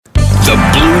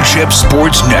Blue Chip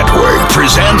Sports Network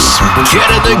presents Get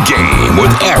in the Game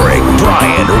with Eric,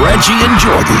 Brian, Reggie, and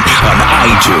Jordan on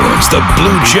iTunes, the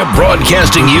Blue Chip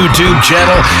Broadcasting YouTube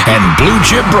channel, and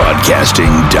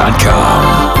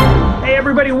BlueChipBroadcasting.com. Hey,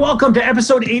 everybody, welcome to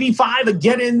episode 85 of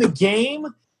Get in the Game.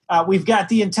 We've got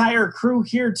the entire crew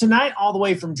here tonight, all the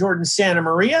way from Jordan Santa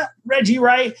Maria, Reggie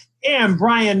Wright, and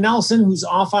Brian Nelson, who's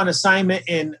off on assignment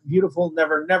in beautiful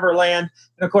Neverland.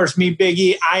 And, of course, me,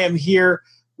 Biggie. I am here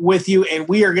with you, and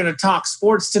we are going to talk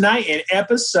sports tonight in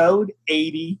episode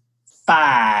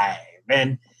 85.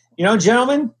 And, you know,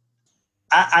 gentlemen,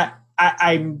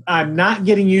 I'm not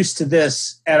getting used to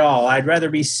this at all. I'd rather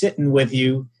be sitting with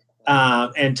you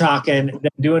and talking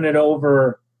than doing it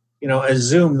over, a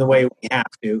Zoom the way we have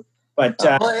to. But,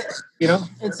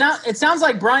 it sounds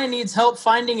like Brian needs help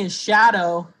finding his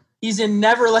shadow. He's in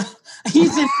Neverland.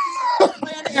 He's in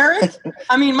Neverland, Eric.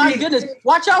 I mean, my goodness.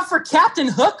 Watch out for Captain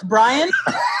Hook, Brian.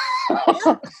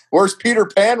 Where's Peter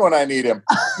Pan when I need him?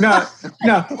 No.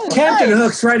 Captain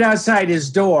Hook's right outside his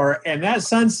door, and that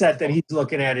sunset that he's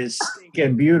looking at is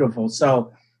stinking beautiful.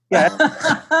 So, yeah,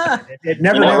 it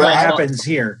never happens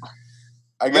here.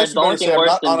 I guess you're going to say I'm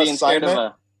not on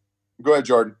assignment. Go ahead,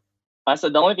 Jordan. I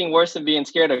said the only thing worse than being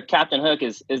scared of Captain Hook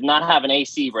is not having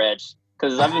AC, Reg.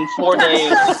 Because I've been 4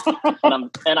 days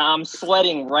and I'm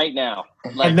sweating right now.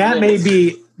 Like, and that may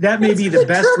be the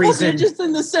best reason. Just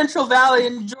in the Central Valley,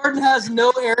 and Jordan has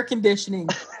no air conditioning.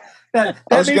 That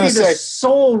may be the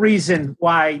sole reason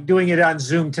why doing it on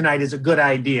Zoom tonight is a good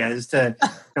idea, is to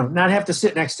not have to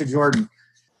sit next to Jordan.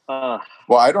 Well,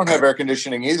 I don't have air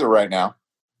conditioning either right now.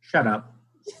 Shut up.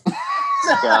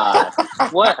 God,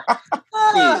 what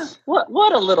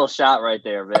a little shot right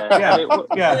there, man. Yeah, I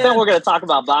thought we're going to talk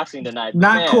about boxing tonight.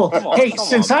 Not cool. Hey,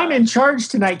 since I'm in charge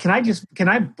tonight, can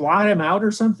I blot him out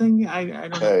or something? I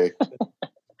don't know. Hey,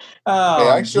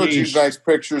 I showed you nice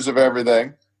pictures of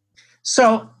everything.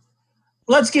 So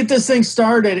let's get this thing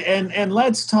started and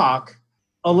let's talk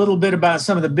a little bit about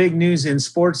some of the big news in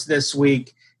sports this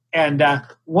week. And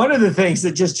one of the things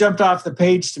that just jumped off the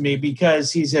page to me,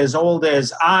 because he's as old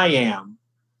as I am,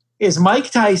 is Mike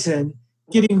Tyson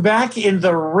getting back in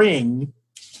the ring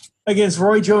against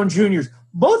Roy Jones Jr.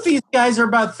 Both these guys are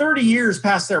about 30 years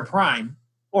past their prime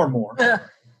or more. Hey,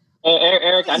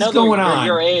 Eric, I know they're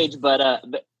your age, but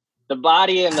the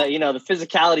body and the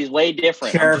physicality is way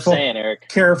different. Careful, I'm just saying, Eric.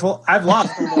 Careful. I've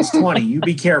lost almost 20. You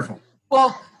be careful.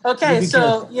 Well, okay,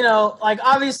 so,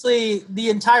 obviously the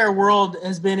entire world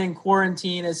has been in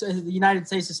quarantine, as the United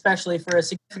States especially, for a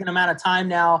significant amount of time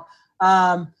now.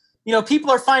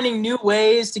 People are finding new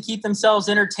ways to keep themselves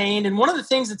entertained. And one of the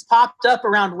things that's popped up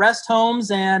around rest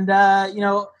homes and,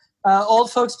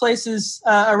 old folks' places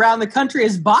around the country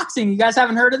is boxing. You guys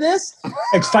haven't heard of this?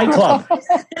 It's Fight Club.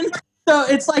 So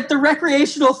it's like the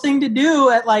recreational thing to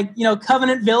do at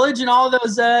Covenant Village and all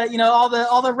those,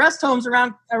 all the rest homes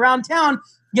around town.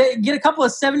 Get a couple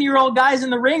of 70-year-old guys in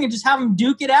the ring and just have them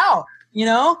duke it out.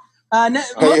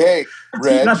 Hey,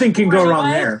 Reg. Nothing can go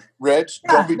wrong there. Reg,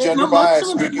 don't be gender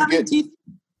biased. We can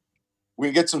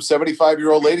get some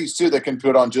 75-year-old ladies too that can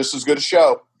put on just as good a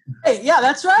show. Hey, yeah,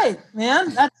 that's right,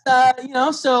 man. That's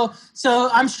So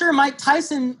I'm sure Mike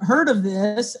Tyson heard of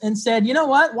this and said, you know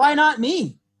what? Why not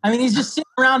me? I mean, he's just sitting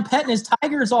around petting his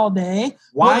tigers all day.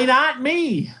 Why not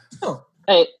me?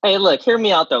 Hey, look, hear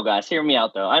me out, though, guys. Hear me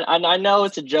out, though. I know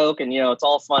it's a joke and, it's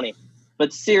all funny.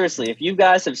 But seriously, if you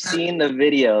guys have seen the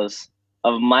videos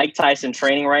of Mike Tyson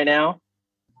training right now,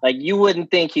 you wouldn't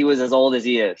think he was as old as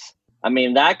he is. I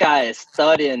mean, that guy is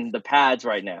studying the pads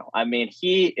right now. I mean,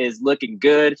 he is looking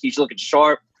good. He's looking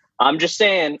sharp. I'm just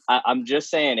saying,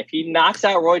 if he knocks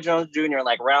out Roy Jones Jr. in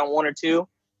round 1 or 2,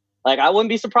 I wouldn't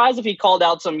be surprised if he called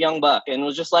out some young buck and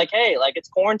was just hey, it's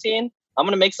quarantine. I'm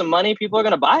going to make some money. People are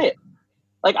going to buy it.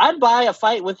 I'd buy a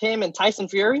fight with him and Tyson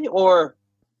Fury or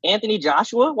Anthony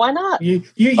Joshua. Why not? You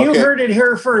heard it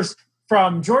here first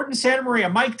from Jordan Santa Maria.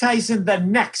 Mike Tyson, the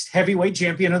next heavyweight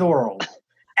champion of the world.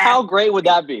 How great would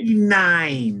that be?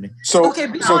 9. So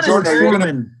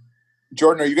Jordan,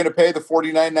 are you going to pay the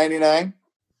 $49.99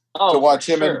 to watch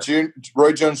him and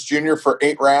Roy Jones Jr. for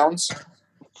 8 rounds?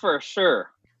 For sure.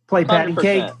 Play patty 100%.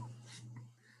 Cake.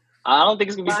 I don't think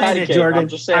it's gonna be patty cake. Jordan. I'm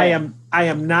just saying. I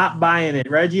am not buying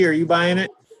it. Reggie, are you buying it?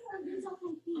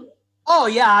 Oh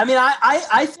yeah. I mean,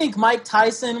 I think Mike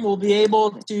Tyson will be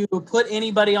able to put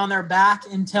anybody on their back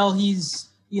until he's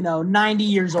 90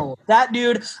 years old. That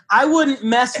dude, I wouldn't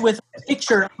mess with a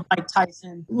picture of Mike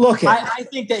Tyson. Look, I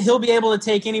think that he'll be able to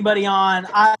take anybody on.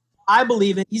 I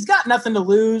believe it. He's got nothing to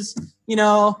lose. He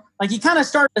kind of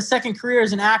started a second career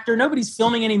as an actor. Nobody's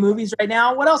filming any movies right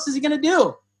now. What else is he going to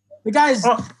do? The guy's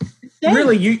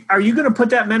really, are you going to put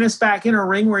that menace back in a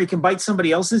ring where he can bite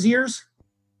somebody else's ears?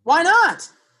 Why not?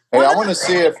 Hey, I want to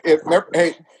see if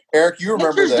hey, Eric, you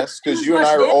remember this because you and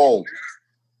I are old.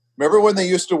 Remember when they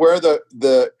used to wear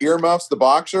the earmuffs, the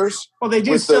boxers? Well, they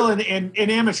do still in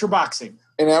amateur boxing.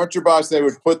 In amateur boxing, they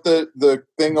would put the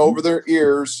thing over their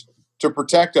ears to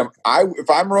protect them. If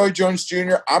I'm Roy Jones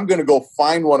Jr., I'm going to go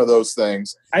find one of those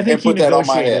things. I think he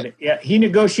negotiated it. Yeah, he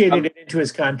negotiated it into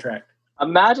his contract.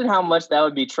 Imagine how much that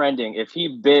would be trending if he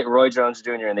bit Roy Jones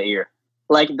Jr. in the ear.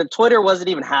 Like, the Twitter wasn't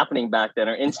even happening back then,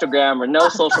 or Instagram, or no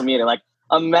social media. Like,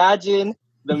 imagine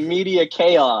the media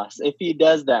chaos if he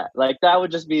does that. Like, that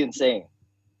would just be insane.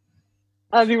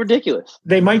 That'd be ridiculous.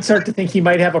 They might start to think he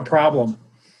might have a problem.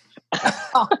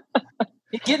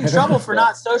 He'd get in trouble for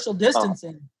not social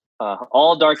distancing.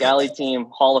 All Dark Alley team,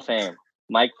 Hall of Fame,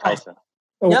 Mike Tyson.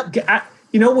 Yep.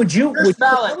 Would you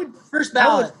first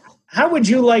ballot? How would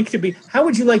you like to be? How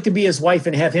would you like to be his wife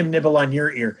and have him nibble on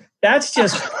your ear? That's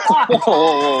just.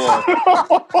 Whoa,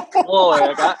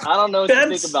 Eric, I don't know what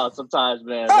you think about sometimes,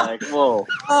 man. Like, whoa.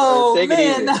 Oh, take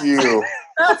man. it easy.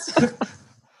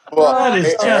 That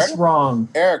is just wrong.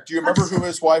 Eric, do you remember who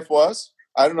his wife was?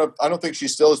 I don't know. I don't think she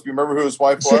still is. Do you remember who his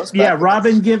wife was? Yeah,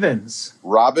 Robin Givens.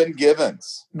 Robin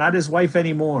Givens. Not his wife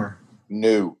anymore.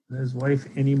 No. Not his wife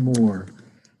anymore.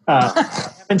 I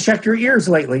haven't checked your ears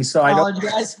lately, so I don't know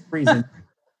the reason.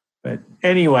 But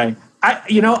anyway,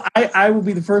 I will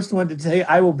be the first one to tell you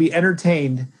I will be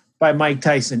entertained by Mike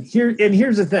Tyson.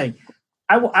 Here's the thing.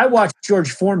 I watched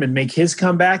George Foreman make his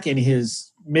comeback in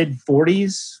his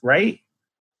mid-40s, right?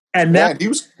 And he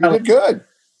did good.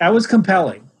 That was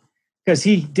compelling because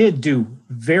he did do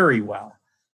very well.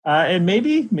 And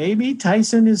maybe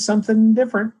Tyson is something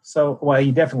different. So,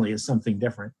 he definitely is something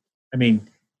different. I mean,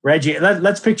 Reggie,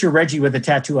 let's picture Reggie with a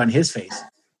tattoo on his face.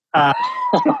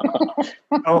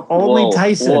 Only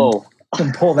Tyson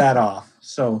can pull that off.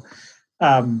 So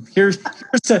here's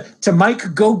to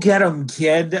Mike, go get him,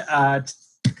 kid.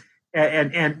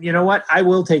 And you know what? I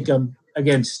will take him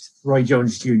against Roy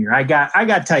Jones Jr. I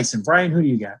got Tyson. Brian, who do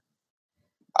you got?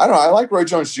 I don't know. I like Roy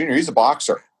Jones Jr. He's a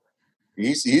boxer.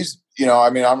 He's I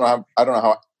don't know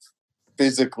how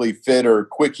physically fit or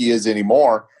quick he is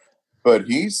anymore, but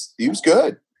he was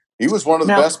good. He was one of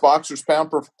the best boxers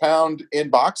pound per pound in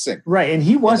boxing. Right, and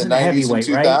he wasn't a heavyweight,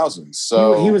 right? 2000s.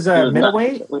 So he was a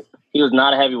middleweight? He was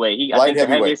not a heavyweight. I think the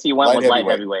heaviest he went was light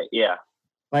heavyweight. Yeah.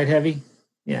 Light heavy?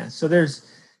 Yeah. So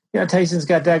Tyson's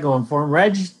got that going for him.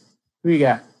 Reg, who you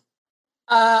got?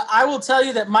 I will tell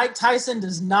you that Mike Tyson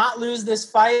does not lose this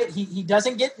fight. He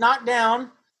doesn't get knocked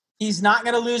down. He's not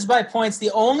going to lose by points.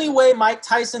 The only way Mike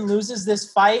Tyson loses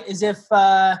this fight is if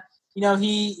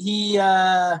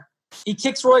he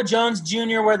kicks Roy Jones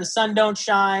Jr. where the sun don't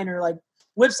shine, or like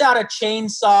whips out a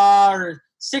chainsaw, or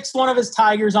sticks one of his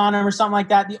tigers on him, or something like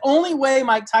that. The only way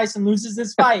Mike Tyson loses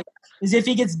this fight is if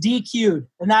he gets DQ'd,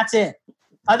 and that's it.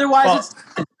 Otherwise,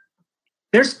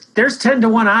 there's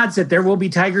 10-1 odds that there will be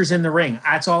tigers in the ring.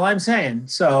 That's all I'm saying.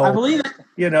 So I believe it.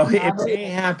 It may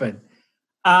happen.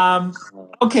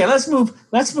 Okay, let's move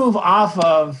off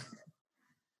of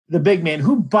the big man,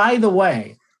 who, by the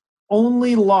way,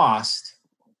 only lost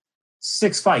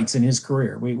 6 fights in his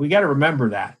career. We got to remember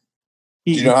that.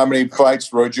 Do you know how many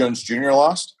fights Roy Jones Jr.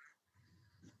 lost?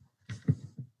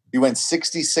 He went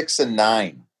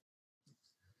 66-9.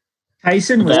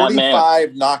 Tyson was 45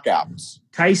 knockouts.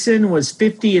 Tyson was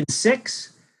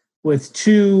 50-6 with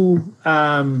 2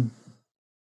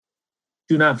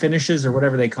 do not finishes, or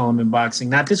whatever they call them in boxing.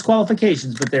 Not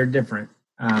disqualifications, but they're different.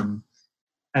 And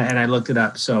I looked it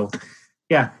up. So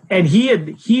yeah, and he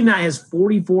has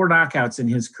 44 knockouts in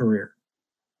his career.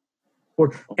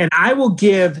 And I will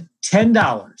give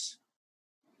 $10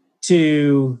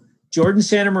 to Jordan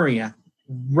Santa Maria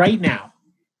right now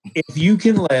if you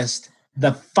can list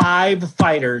the 5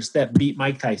 fighters that beat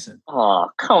Mike Tyson. Oh,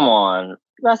 come on.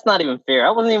 That's not even fair.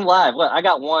 I wasn't even live. I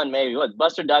got one maybe.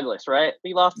 Buster Douglas, right?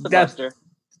 He lost to Buster.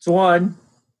 It's one.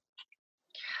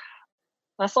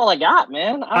 That's all I got,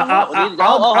 man. I don't know.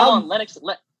 Hold on. Lennox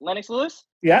Lewis?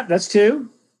 Yeah, that's 2.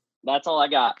 That's all I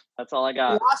got. He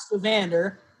lost to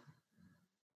Vander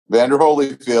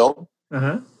Holyfield.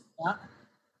 Uh-huh. Yeah.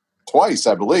 Twice,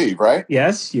 I believe, right?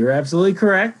 Yes, you're absolutely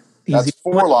correct. That's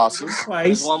 4 losses. Twice.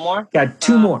 There's one more? Got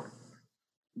 2 more.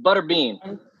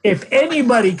 Butterbean. If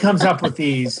anybody comes up with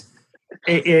these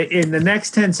in the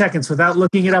next 10 seconds without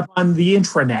looking it up on the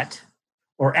intranet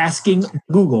or asking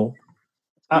Google,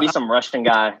 be some Russian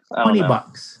guy.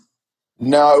 $20.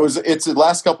 No, it's the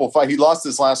last couple of fights. He lost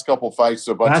his last couple of fights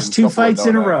to a bunch of last 2 fights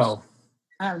in a row.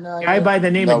 I have no idea. Guy by the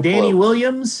name of Danny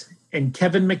Williams and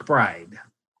Kevin McBride.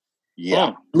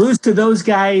 Yeah. Lose to those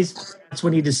guys, that's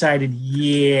when he decided,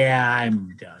 yeah,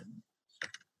 I'm done.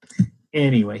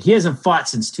 Anyway, he hasn't fought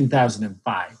since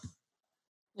 2005.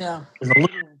 Yeah. There's a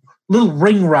little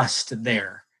ring rust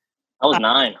there. I was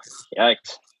 9.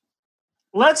 Yikes.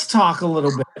 Let's talk a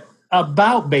little bit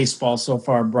about baseball so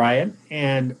far, Brian,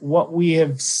 and what we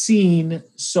have seen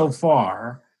so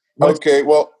far. Okay,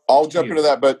 well, I'll jump into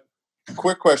that, but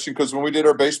quick question, because when we did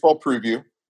our baseball preview,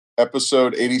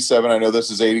 episode 87, I know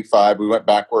this is 85, we went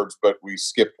backwards, but we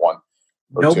skipped one.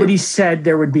 Nobody said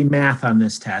there would be math on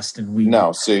this test, and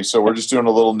so we're just doing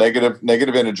a little negative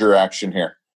integer action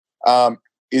here.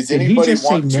 Did he just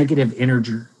say negative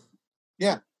integer?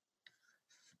 Yeah.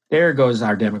 There goes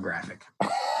our demographic.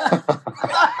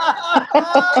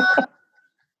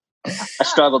 I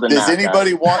struggled in Does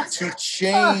anybody want to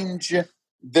change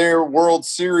their World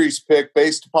Series pick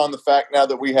based upon the fact now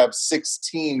that we have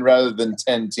 16 rather than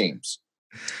 10 teams?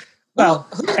 Well,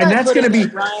 and that's going to be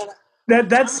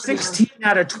that's 16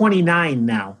 out of 29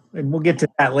 now, and we'll get to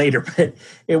that later. But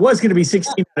it was going to be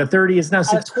 16 out of 30. It's now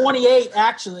 28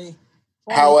 actually.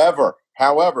 20.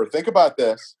 However, think about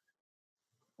this.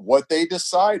 What they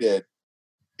decided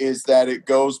is that it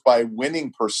goes by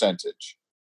winning percentage.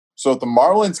 So if the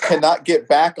Marlins cannot get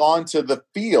back onto the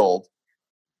field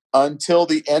until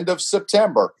the end of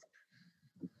September,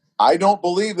 I don't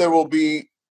believe there will be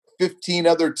 7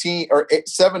 other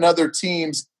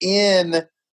teams in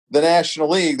the National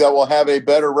League that will have a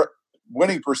better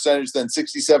winning percentage than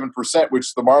 67%,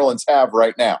 which the Marlins have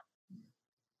right now.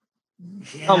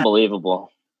 Yeah.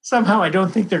 Unbelievable. Somehow I don't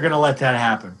think they're going to let that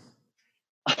happen.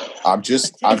 I'm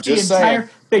just saying.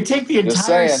 They take the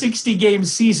entire 60-game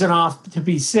season off to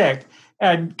be sick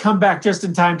and come back just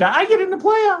in time I get in the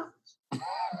playoffs.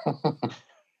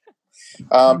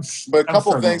 But a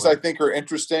couple of things I think are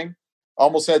interesting.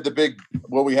 Almost had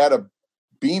we had a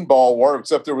beanball war,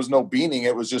 except there was no beaning.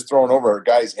 It was just thrown over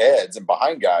guys' heads and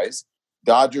behind guys.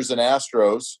 Dodgers and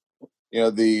Astros,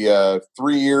 the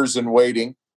 3 years in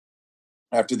waiting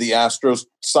after the Astros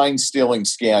sign-stealing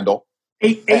scandal.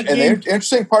 And the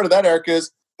interesting part of that, Eric, is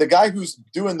the guy who's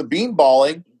doing the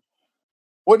beanballing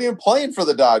wasn't even playing for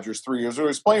the Dodgers 3 years ago. He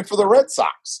was playing for the Red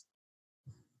Sox.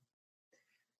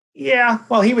 Yeah,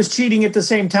 well, he was cheating at the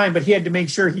same time, but he had to make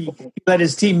sure he let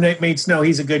his teammates know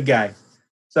he's a good guy.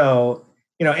 So,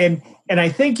 and I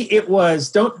think it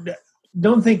was,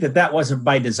 don't think that wasn't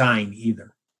by design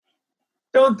either.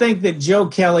 Don't think that Joe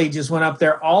Kelly just went up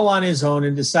there all on his own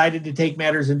and decided to take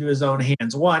matters into his own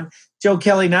hands. 1, Joe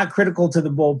Kelly not critical to the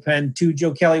bullpen. 2,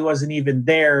 Joe Kelly wasn't even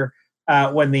there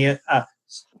when the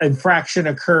infraction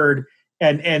occurred.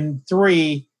 And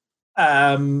 3,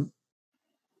 I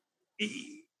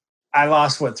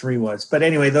lost what 3 was. But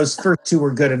anyway, those first 2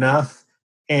 were good enough.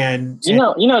 And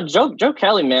Joe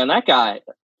Kelly, man, that guy.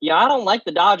 Yeah, I don't like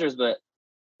the Dodgers, but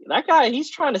that guy,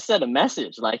 he's trying to send a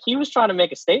message. Like, he was trying to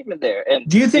make a statement there. And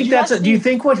do you think do you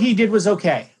think what he did was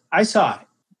okay? I saw it.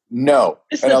 No.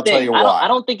 And I'll tell you why. I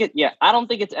don't think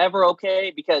it's ever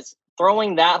okay, because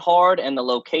throwing that hard and the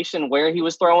location where he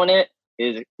was throwing it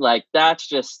is like, that's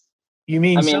just, you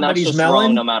mean somebody's that's just melon?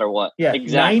 Wrong no matter what. Yeah.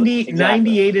 Exactly.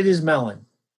 98 at his melon.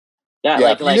 Yeah.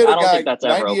 Like I don't think that's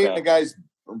ever okay. 98 in the guy's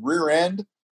rear end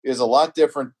is a lot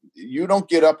different. You don't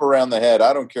get up around the head.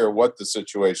 I don't care what the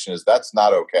situation is. That's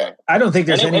not okay. I don't think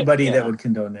there's anybody that would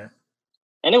condone that.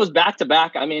 And it was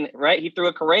back-to-back. I mean, right? He threw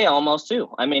a Correa almost,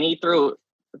 too. I mean, he threw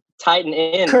tighten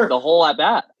in the whole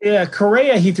at-bat. Yeah,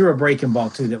 Correa, he threw a breaking ball,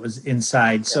 too, that was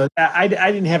inside. So I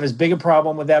didn't have as big a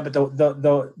problem with that. But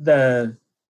the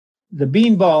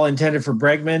beanball intended for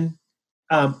Bregman,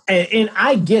 and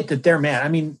I get that they're mad. I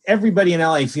mean, everybody in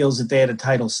LA feels that they had a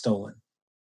title stolen,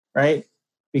 right?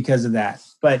 Because of that.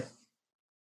 But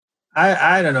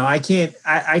I don't know. I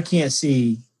can't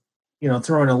see,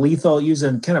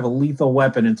 using kind of a lethal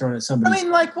weapon and throwing at somebody. I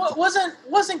mean, like, what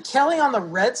wasn't Kelly on the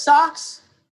Red Sox?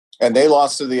 And they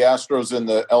lost to the Astros in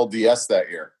the LDS that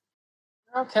year.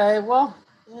 Okay, well,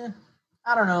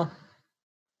 I don't know.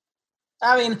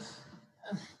 I mean,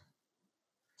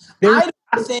 I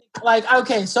don't think, like,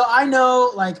 okay, so I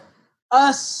know, like,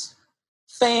 us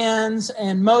fans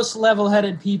and most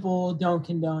level-headed people don't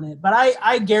condone it, but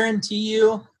I guarantee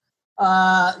you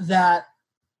that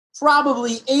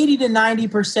probably 80 to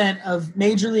 90% of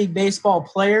Major League Baseball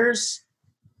players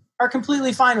are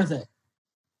completely fine with it.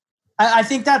 I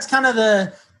think that's kind of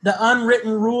the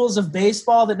unwritten rules of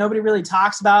baseball that nobody really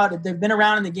talks about. They've been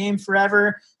around in the game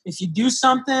forever. If you do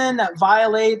something that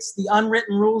violates the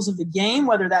unwritten rules of the game,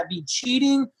 whether that be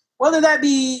cheating, whether that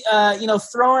be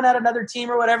throwing at another team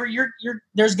or whatever,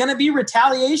 there's going to be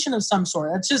retaliation of some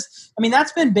sort. That's just, I mean,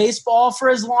 that's been baseball for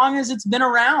as long as it's been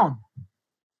around.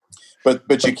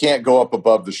 But you can't go up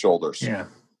above the shoulders. Yeah.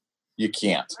 You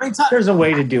can't. I mean, There's a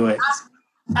way to do it.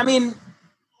 I mean,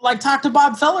 like talk to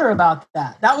Bob Feller about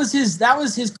that. That was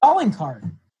his calling card.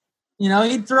 You know,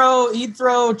 he'd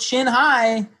throw chin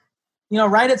high, you know,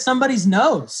 right at somebody's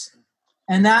nose.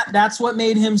 And that's what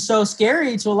made him so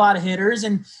scary to a lot of hitters.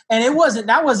 And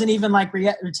that wasn't even like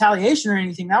retaliation or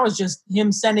anything. That was just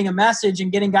him sending a message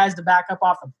and getting guys to back up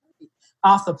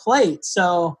off the plate.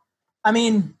 So, I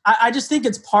mean, I just think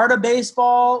it's part of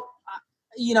baseball.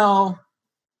 You know,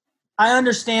 I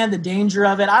understand the danger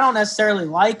of it. I don't necessarily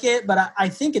like it, but I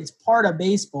think it's part of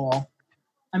baseball.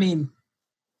 I mean,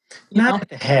 not at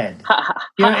the head.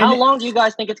 How long do you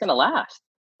guys think it's going to last?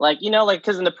 Like, you know, like,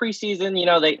 because in the preseason, you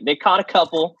know, they caught a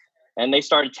couple and they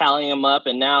started tallying them up.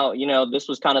 And now, you know, this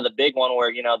was kind of the big one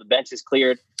where, you know, the bench is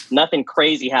cleared. Nothing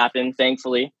crazy happened,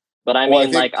 thankfully. But I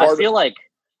mean, I feel like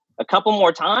a couple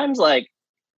more times, like,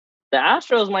 the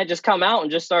Astros might just come out and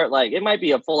just start, like, it might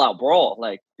be a full-out brawl.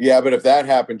 Like, yeah, but if that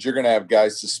happens, you're going to have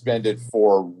guys suspended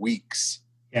for weeks.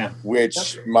 Yeah.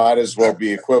 Which might as well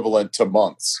be equivalent to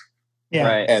months. Yeah.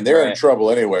 Right, and they're in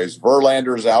trouble anyways.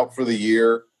 Verlander's out for the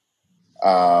year.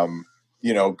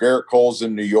 You know, Garrett Cole's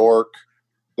in New York.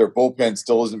 Their bullpen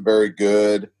still isn't very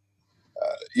good.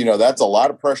 You know, that's a lot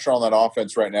of pressure on that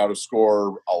offense right now to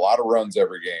score a lot of runs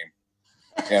every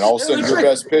game. And all of a sudden, your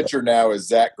best pitcher now is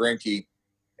Zach Greinke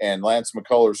and Lance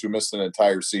McCullers, who missed an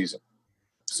entire season.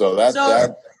 So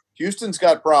that Houston's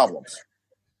got problems.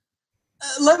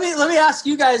 Let me ask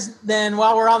you guys then,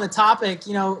 while we're on the topic,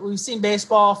 you know, we've seen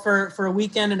baseball for a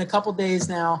weekend and a couple days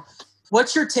now.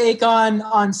 What's your take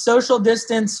on social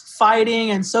distance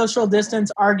fighting and social distance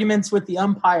arguments with the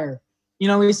umpire? You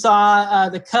know, we saw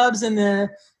the Cubs and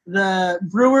the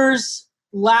Brewers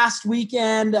last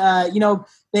weekend. You know,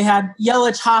 they had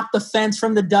Yelich hop the fence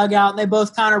from the dugout, and they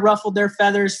both kind of ruffled their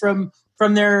feathers from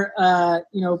their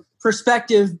you know,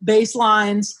 perspective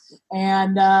baselines.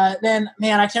 And then,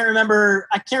 man, I can't remember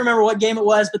what game it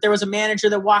was, but there was a manager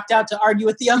that walked out to argue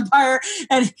with the umpire,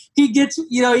 and he gets,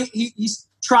 you know, he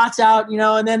trots out, you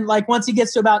know, and then, like, once he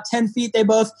gets to about 10 feet, they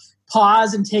both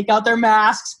pause and take out their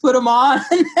masks, put them on,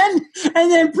 and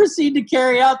then proceed to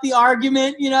carry out the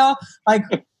argument, you know, like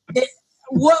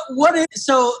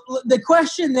so the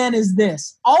question then is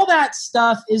this: all that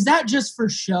stuff, is that just for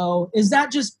show? Is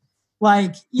that just,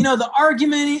 like, you know, the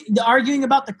arguing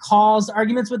about the calls,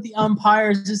 arguments with the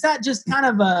umpires, is that just kind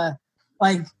of a,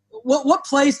 like, what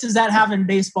place does that have in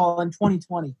baseball in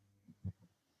 2020?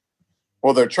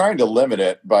 Well, they're trying to limit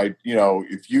it by, you know,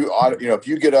 if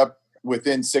you get up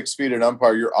within 6 feet of an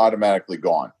umpire, you're automatically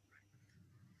gone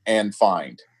and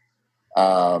fined.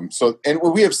 So, and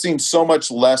we have seen so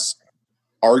much less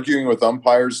arguing with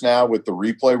umpires now with the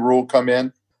replay rule come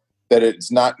in, that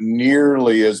it's not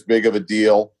nearly as big of a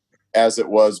deal as it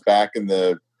was back in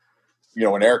the, you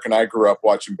know, when Eric and I grew up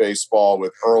watching baseball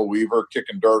with Earl Weaver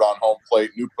kicking dirt on home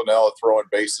plate, New Piniella throwing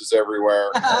bases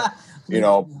everywhere, you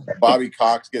know, Bobby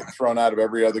Cox getting thrown out of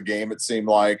every other game, it seemed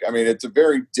like. I mean, it's a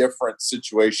very different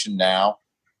situation now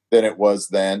than it was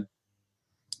then.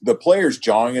 The players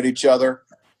jawing at each other.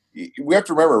 We have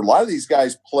to remember, a lot of these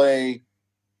guys play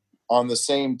on the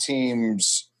same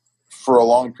teams for a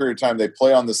long period of time. They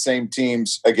play on the same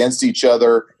teams against each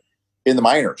other in the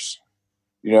minors.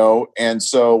 You know, and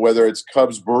so whether it's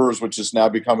Cubs Brewers, which has now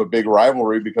become a big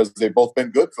rivalry because they've both been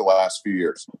good for the last few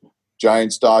years,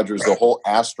 Giants Dodgers, the whole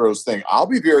Astros thing. I'll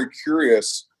be very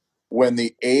curious when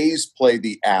the A's play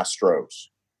the Astros.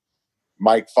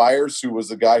 Mike Fiers, who was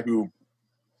the guy who,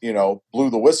 you know, blew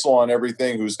the whistle on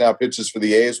everything, who's now pitches for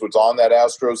the A's, was on that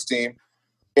Astros team.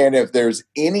 And if there's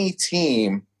any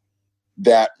team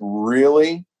that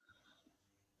really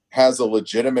has a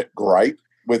legitimate gripe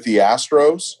with the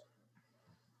Astros,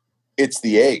 it's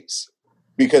the A's,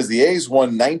 because the A's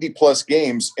won 90-plus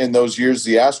games in those years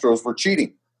the Astros were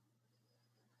cheating.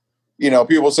 You know,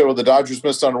 people say, well, the Dodgers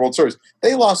missed on the World Series.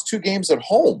 They lost 2 games at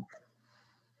home.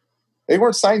 They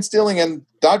weren't sign stealing in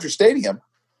Dodger Stadium.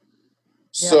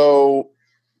 Yeah. So,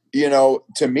 you know,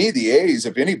 to me, the A's,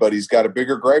 if anybody's got a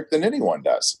bigger gripe than anyone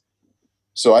does.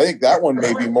 So I think that one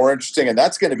may be more interesting, and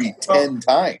that's going to be 10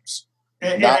 times,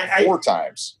 not 4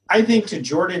 times. I think, to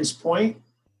Jordan's point,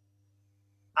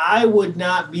 I would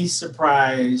not be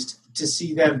surprised to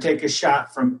see them take a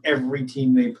shot from every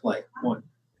team they play. One.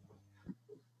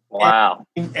 Wow.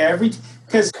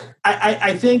 Because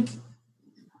I think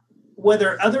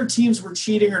whether other teams were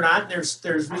cheating or not, there's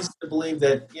reason to believe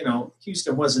that, you know,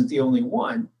 Houston wasn't the only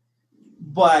one.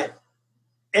 But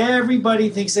everybody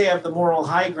thinks they have the moral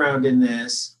high ground in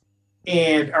this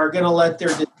and are going to let their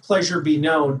displeasure be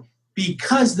known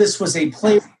because this was a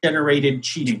player-generated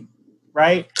cheating,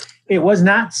 right? it was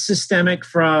not systemic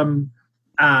from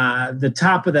the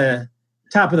top of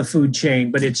the food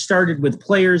chain, but it started with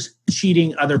players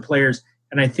cheating other players,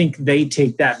 and I think they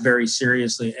take that very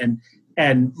seriously.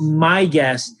 And my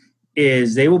guess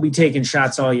is they will be taking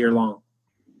shots all year long.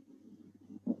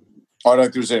 I don't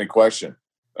think there's any question.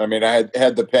 I mean, I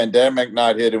had the pandemic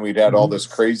not hit and we'd had all this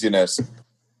craziness,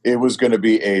 it was going to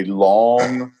be a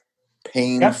long,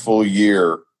 painful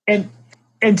year. And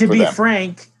to be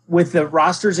frank, with the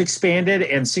rosters expanded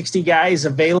and 60 guys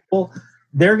available,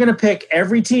 they're going to pick,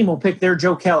 every team will pick their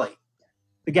Joe Kelly,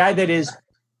 the guy that is,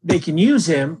 they can use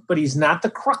him, but he's not the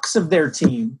crux of their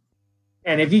team.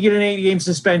 And if you get an 8-game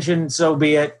suspension, so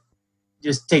be it.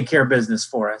 Just take care of business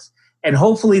for us. And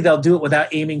hopefully they'll do it without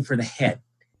aiming for the head.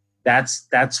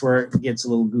 That's where it gets a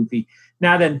little goofy.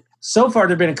 Now then, so far there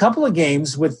have been a couple of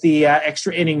games with the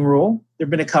extra inning rule. There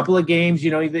have been a couple of games,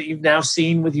 that you've now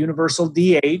seen with universal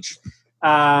DH.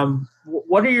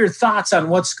 What are your thoughts on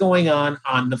what's going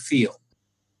on the field?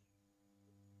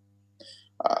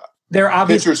 There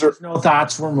obviously are no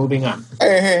thoughts. We're moving on.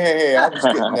 Hey! I'm just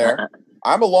getting there.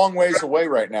 I'm a long ways away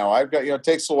right now. I've got it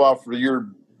takes a while for your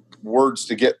words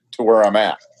to get to where I'm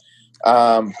at.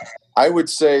 I would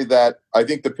say that I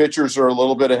think the pitchers are a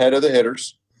little bit ahead of the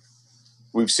hitters.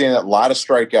 We've seen a lot of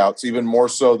strikeouts, even more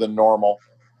so than normal.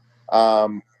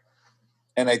 And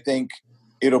I think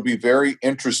it'll be very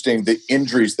interesting. The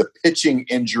injuries, the pitching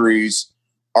injuries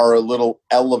are a little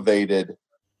elevated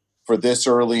for this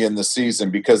early in the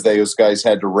season because those guys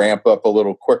had to ramp up a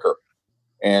little quicker.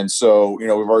 And so, we've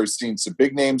already seen some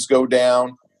big names go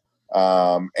down.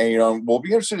 And, we'll be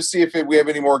interested to see if we have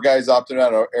any more guys opting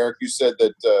out. Eric, you said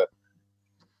that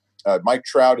Mike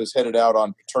Trout is headed out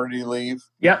on paternity leave.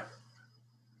 Yep.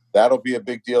 That'll be a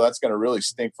big deal. That's going to really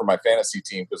stink for my fantasy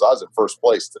team because I was in first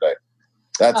place today.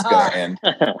 That's going to end.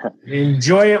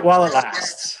 Enjoy it while it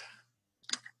lasts.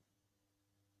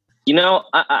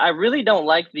 I really don't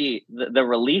like the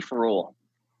relief rule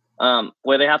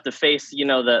where they have to face,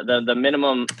 the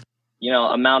minimum,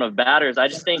 amount of batters. I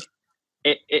just think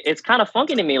it's kind of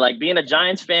funky to me, like being a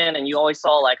Giants fan and you always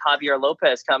saw like Javier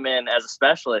Lopez come in as a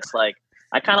specialist. Like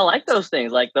I kind of like those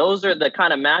things. Like those are the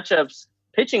kind of matchups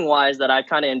pitching wise that I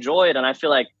kind of enjoyed. And I feel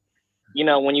like,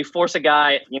 when you force a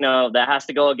guy, that has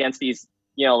to go against these,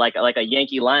 like a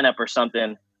Yankee lineup or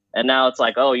something. And now it's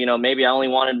like, oh, maybe I only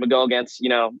wanted him to go against,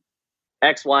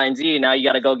 X, Y, and Z. Now you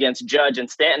got to go against Judge and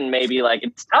Stanton. Maybe like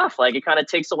it's tough. Like it kind of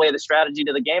takes away the strategy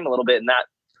to the game a little bit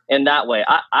in that way.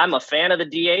 I'm a fan of the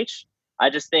DH. I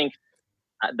just think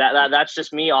that's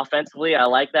just me offensively. I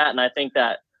like that. And I think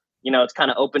that, it's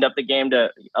kind of opened up the game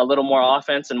to a little more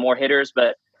offense and more hitters,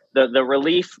 but the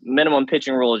relief minimum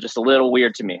pitching rule is just a little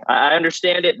weird to me. I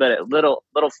understand it, but a little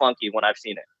funky when I've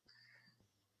seen it.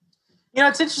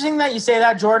 It's interesting that you say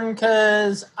that, Jordan,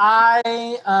 because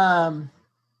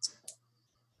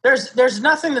there's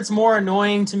nothing that's more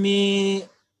annoying to me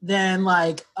than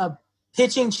like a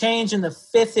pitching change in the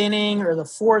 5th inning or the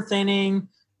 4th inning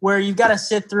where you've got to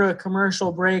sit through a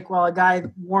commercial break while a guy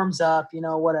warms up,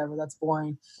 whatever. That's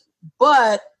boring.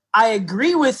 But I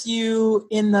agree with you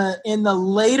in the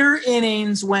later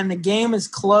innings when the game is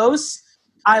close.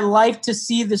 I like to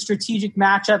see the strategic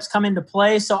matchups come into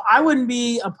play. So I wouldn't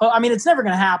be opposed. I mean, it's never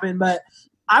going to happen, but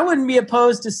I wouldn't be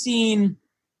opposed to seeing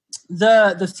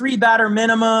the 3-batter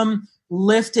minimum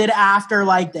lifted after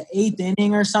like the 8th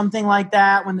inning or something like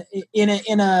that when in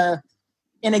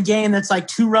a game that's like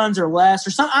 2 runs or less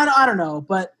or something. I don't know,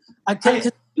 but I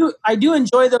do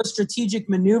enjoy those strategic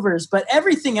maneuvers. But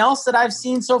everything else that I've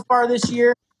seen so far this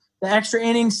year, the extra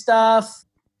inning stuff,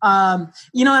 and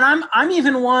I'm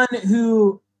even one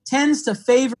who tends to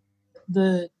favor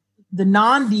the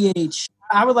non-DH.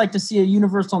 I would like to see a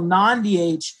universal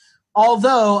non-DH,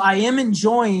 although I am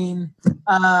enjoying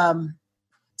the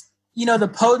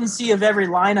potency of every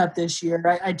lineup this year.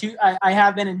 I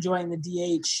have been enjoying the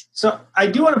DH. So I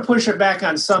do want to push it back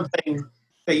on something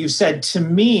that you said. To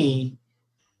me,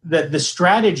 that the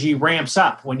strategy ramps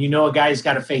up when a guy's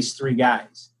got to face 3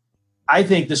 guys. I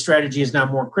think the strategy is now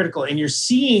more critical. And you're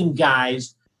seeing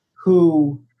guys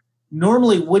who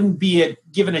normally wouldn't be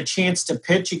given a chance to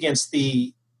pitch against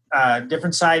the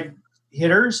different side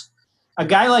hitters. A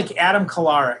guy like Adam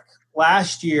Kolarek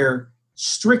last year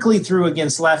strictly threw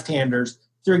against left-handers,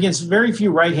 threw against very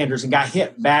few right-handers, and got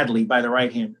hit badly by the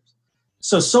right-handers.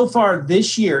 So far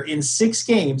this year, in 6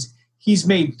 games, he's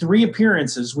made 3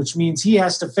 appearances, which means he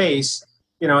has to face,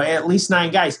 at least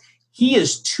 9 guys. He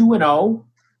is 2-0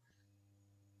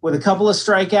 with a couple of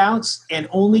strikeouts and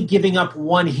only giving up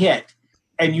 1 hit.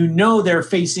 And they're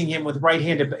facing him with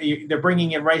right-handed – they're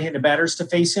bringing in right-handed batters to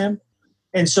face him.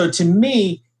 And so to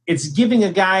me, it's giving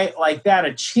a guy like that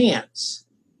a chance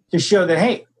to show that,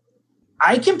 hey,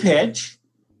 I can pitch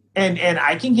and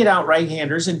I can get out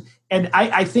right-handers. And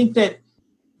I think that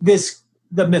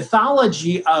the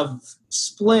mythology of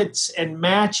splits and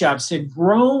matchups had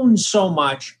grown so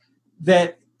much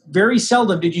that very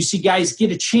seldom did you see guys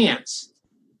get a chance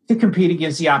to compete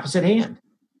against the opposite hand.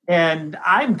 And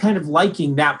I'm kind of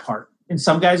liking that part. And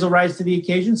some guys will rise to the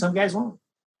occasion, some guys won't.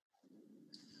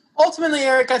 Ultimately,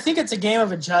 Eric, I think it's a game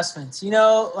of adjustments.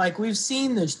 Like we've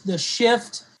seen the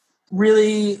shift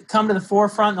really come to the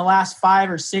forefront in the last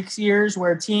 5 or 6 years,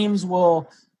 where teams will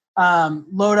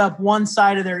load up one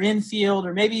side of their infield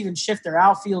or maybe even shift their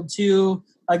outfield too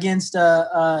against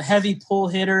a heavy pull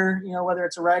hitter, whether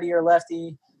it's a righty or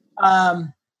lefty.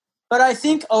 But I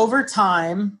think over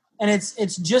time, and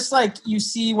it's just like you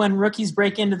see when rookies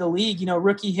break into the league,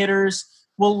 rookie hitters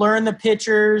will learn the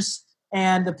pitchers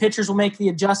and the pitchers will make the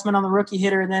adjustment on the rookie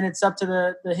hitter. And then it's up to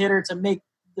the hitter to make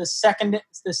the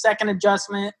second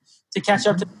adjustment to catch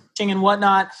up to pitching and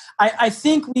whatnot. I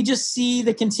think we just see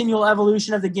the continual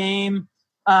evolution of the game.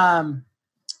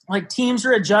 Like teams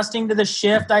are adjusting to the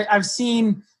shift. I've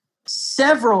seen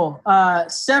several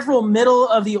middle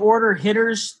of the order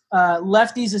hitters,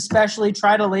 lefties especially,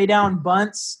 try to lay down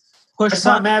bunts. I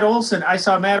saw Matt Olson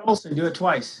do it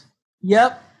twice.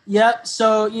 Yep.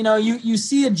 So, you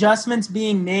see adjustments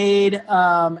being made.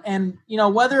 And,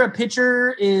 whether a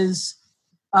pitcher is,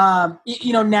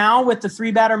 now with the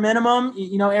 3-batter minimum,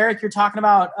 Eric, you're talking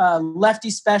about lefty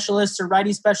specialists or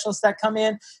righty specialists that come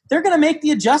in. They're going to make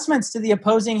the adjustments to the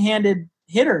opposing handed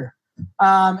hitter.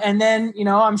 And then,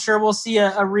 I'm sure we'll see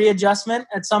a readjustment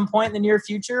at some point in the near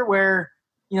future where,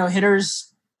 hitters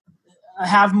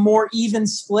have more even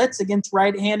splits against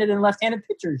right-handed and left-handed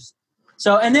pitchers.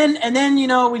 So, and then,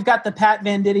 we've got the Pat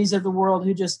Vendittis of the world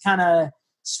who just kind of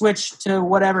switch to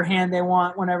whatever hand they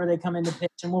want whenever they come into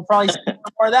pitch. And we'll probably see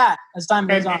more of that as time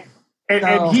goes on.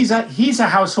 And he's a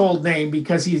household name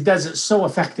because he does it so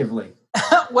effectively.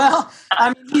 Well,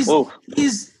 I mean, he's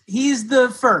the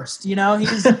first,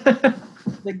 he's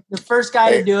the first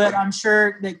guy to do it. I'm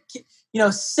sure that,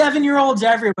 7-year-olds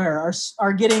everywhere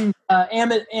are getting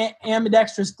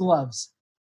ambidextrous gloves.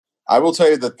 I will tell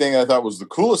you the thing I thought was the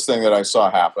coolest thing that I saw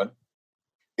happen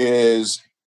is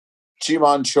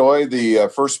Chi-Man Choi, the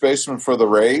first baseman for the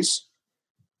Rays,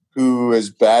 who has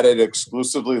batted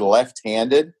exclusively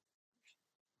left-handed.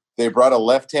 They brought a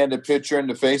left-handed pitcher in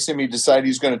to face him. He decided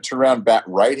he's going to turn around and bat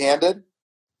right-handed,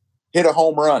 hit a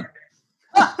home run.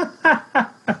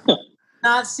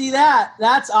 Not see that.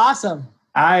 That's awesome.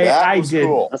 I did.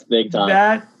 Cool. That's big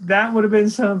time. That would have been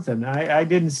something. I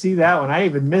didn't see that one. I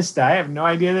even missed that. I have no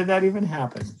idea that even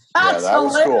happened. That's that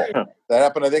was cool. That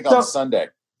happened, I think, on Sunday.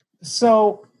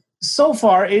 So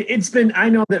far, it's been, I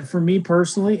know that for me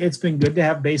personally, it's been good to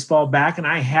have baseball back, and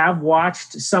I have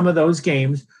watched some of those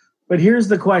games. But here's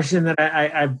the question that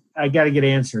I got to get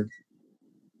answered.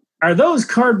 Are those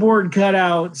cardboard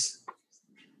cutouts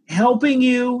helping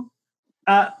you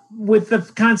with the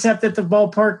concept that the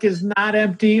ballpark is not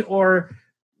empty, or,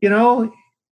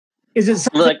 is it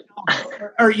something,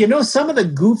 or some of the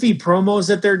goofy promos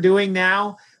that they're doing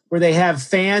now where they have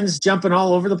fans jumping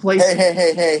all over the place?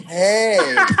 Hey.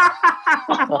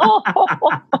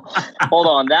 Hold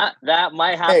on. That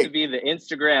might have to be the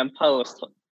Instagram post,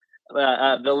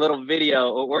 the little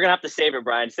video. We're going to have to save it,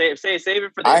 Brian. Save it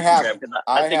for the Instagram, because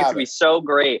I think it's going to be so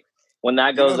great when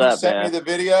that goes up, sent man. me the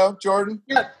video, Jordan?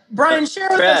 Yeah, Brian, share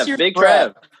with us your Big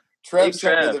Trev. Trev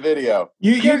sent me the video.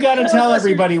 You got to tell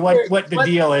everybody what the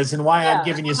deal is and why I'm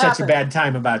giving you such a bad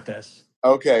time about this.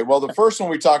 Okay, well, the first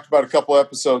one we talked about a couple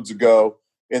episodes ago,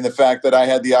 in the fact that I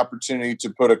had the opportunity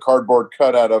to put a cardboard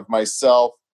cutout of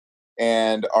myself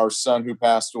and our son who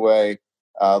passed away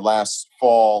last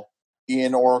fall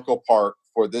in Oracle Park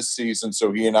for this season,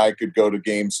 so he and I could go to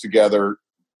games together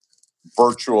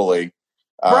virtually.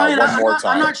 Brian,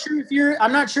 I'm not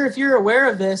sure if you're aware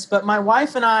of this, but my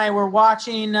wife and I were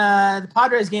watching the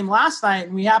Padres game last night,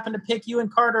 and we happened to pick you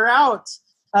and Carter out.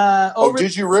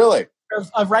 Did you really?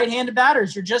 Of right-handed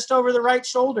batters. You're just over the right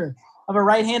shoulder of a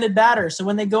right-handed batter. So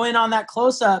when they go in on that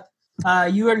close-up,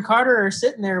 you and Carter are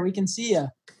sitting there. We can see you.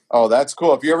 Oh, that's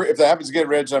cool. If that happens again,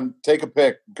 Reg, take a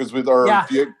pic, because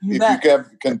if you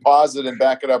can pause it and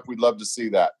back it up, we'd love to see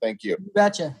that. Thank you. You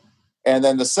betcha. And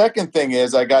then the second thing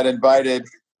is I got invited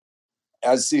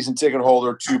as a season ticket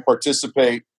holder to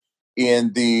participate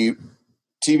in the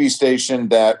TV station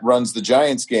that runs the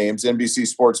Giants games, NBC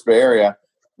Sports Bay Area.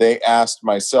 They asked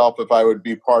myself if I would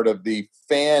be part of the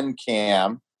fan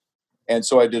cam. And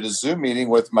so I did a Zoom meeting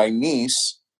with my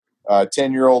niece,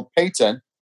 10-year-old Peyton,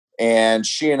 and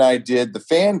she and I did the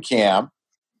fan cam.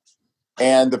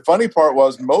 And the funny part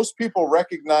was most people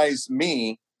recognized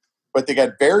me but they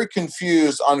got very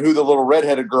confused on who the little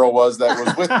redheaded girl was that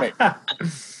was with me.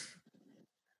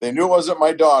 They knew it wasn't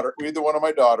my daughter, either one of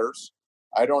my daughters.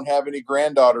 I don't have any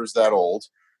granddaughters that old.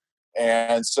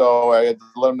 And so I had to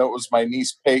let them know it was my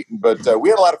niece, Peyton. But we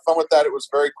had a lot of fun with that. It was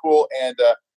very cool. And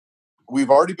we've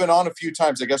already been on a few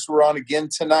times. I guess we're on again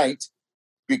tonight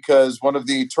because one of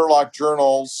the Turlock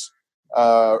Journal's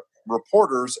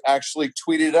reporters actually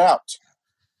tweeted it out.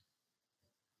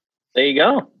 There you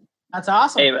go. That's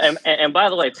awesome. Hey, and by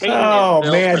the way, Peyton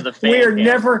is built for the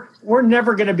fan we're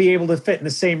never going to be able to fit in the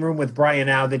same room with Brian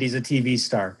now that he's a TV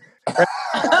star.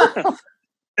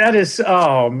 That is,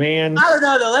 oh man. I don't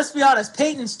know though. Let's be honest.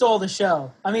 Peyton stole the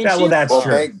show. I mean, that's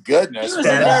true. Thank goodness. She was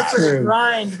in there for the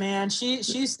grind, man. She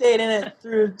stayed in it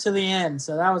through to the end,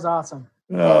 so that was awesome.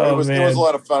 It was a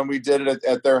lot of fun. We did it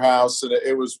at their house, and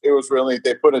it was really.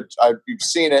 They put you've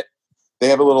seen it. They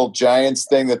have a little Giants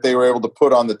thing that they were able to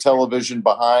put on the television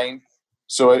behind,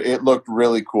 so it looked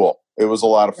really cool. It was a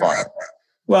lot of fun.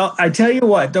 Well, I tell you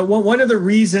what, one of the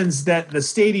reasons that the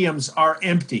stadiums are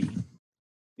empty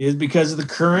is because of the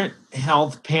current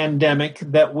health pandemic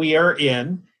that we are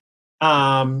in.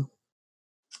 And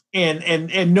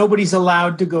nobody's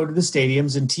allowed to go to the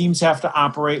stadiums, and teams have to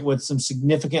operate with some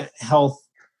significant health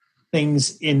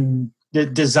things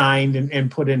designed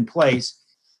and put in place.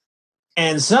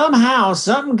 And somehow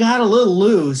something got a little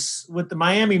loose with the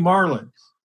Miami Marlins.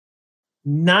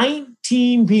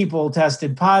 19 people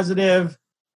tested positive,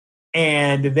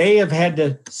 and they have had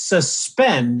to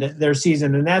suspend their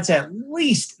season, and that's at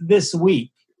least this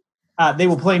week. They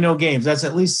will play no games. That's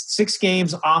at least 6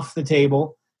 games off the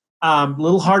table. A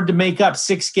little hard to make up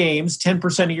 6 games,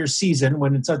 10% of your season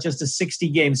when it's just a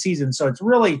 60-game season. So it's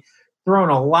really thrown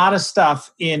a lot of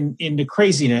stuff into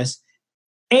craziness.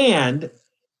 And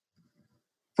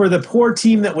for the poor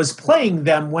team that was playing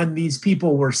them when these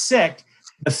people were sick,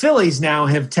 the Phillies now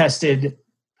have tested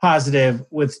positive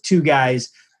with 2 guys,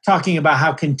 talking about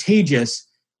how contagious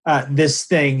this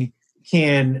thing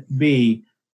can be.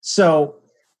 So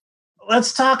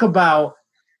let's talk about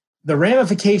the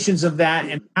ramifications of that,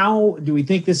 and how do we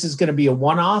think this is going to be a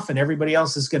one-off and everybody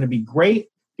else is going to be great?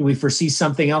 Do we foresee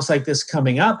something else like this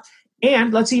coming up?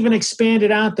 And let's even expand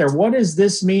it out there. What does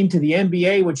this mean to the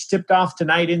NBA, which tipped off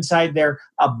tonight inside their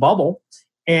bubble,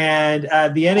 and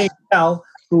the NHL,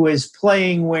 who is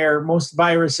playing where most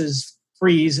viruses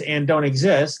freeze and don't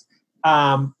exist?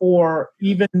 Or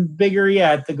even bigger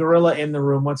yet, the gorilla in the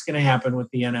room, what's going to happen with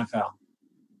the NFL?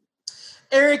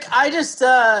 Eric, I just,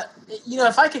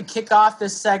 if I could kick off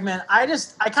this segment, I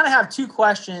kind of have 2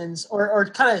 questions or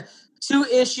kind of 2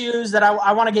 issues that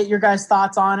I want to get your guys'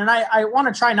 thoughts on. And I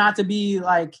want to try not to be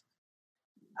like,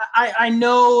 I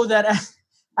know that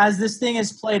as this thing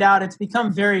has played out, it's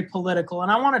become very political,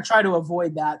 and I want to try to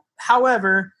avoid that.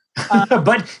 However,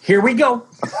 but here we go.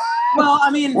 Well,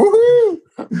 I mean,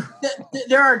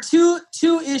 there are two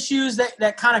issues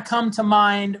that kind of come to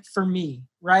mind for me,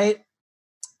 right?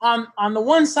 On the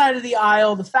one side of the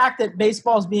aisle, the fact that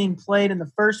baseball is being played in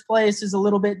the first place is a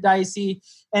little bit dicey.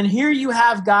 And here you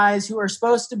have guys who are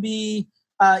supposed to be,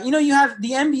 you have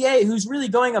the NBA who's really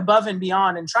going above and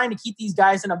beyond and trying to keep these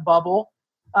guys in a bubble.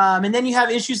 And then you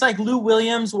have issues like Lou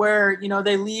Williams where,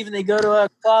 they leave and they go to a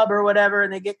club or whatever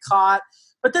and they get caught.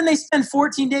 But then they spend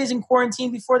 14 days in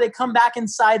quarantine before they come back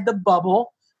inside the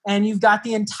bubble. And you've got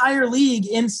the entire league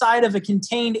inside of a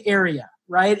contained area,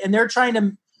 right? And they're trying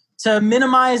to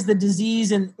minimize the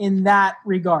disease in that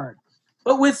regard.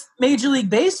 But with Major League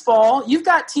Baseball, you've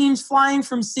got teams flying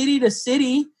from city to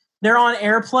city. They're on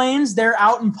airplanes. They're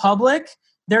out in public.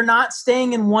 They're not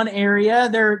staying in one area.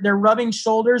 They're rubbing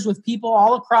shoulders with people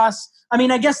all across. I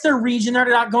mean, I guess their region. They're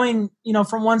not going,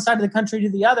 from one side of the country to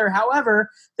the other.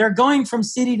 However, they're going from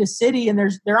city to city, and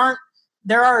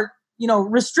there are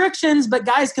restrictions, but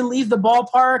guys can leave the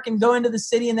ballpark and go into the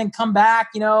city and then come back.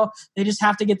 They just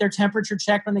have to get their temperature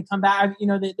checked when they come back.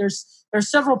 There's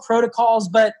several protocols,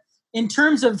 but in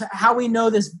terms of how we know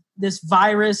this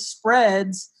virus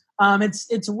spreads,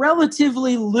 it's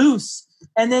relatively loose.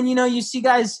 And then, you see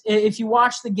guys, if you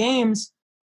watch the games,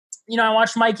 I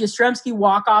watched Mike Yastrzemski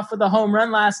walk off with a home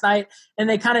run last night, and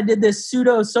they kind of did this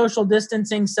pseudo social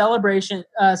distancing celebration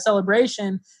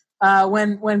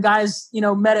when guys,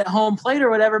 met at home plate or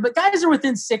whatever, but guys are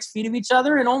within 6 feet of each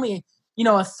other, and only,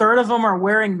 a third of them are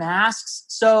wearing masks.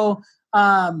 So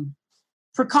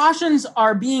precautions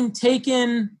are being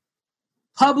taken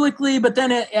publicly, but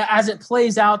then as it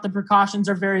plays out, the precautions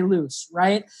are very loose,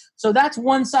 right? So that's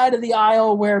one side of the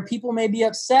aisle where people may be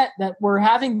upset that we're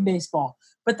having baseball.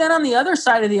 But then on the other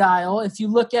side of the aisle, if you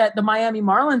look at the Miami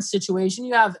Marlins situation,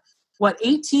 you have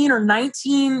 18 or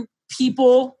 19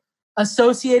 people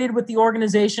associated with the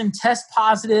organization test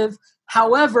positive.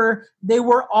 However, they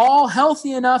were all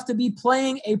healthy enough to be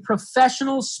playing a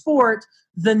professional sport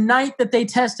the night that they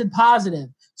tested positive.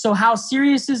 So how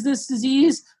serious is this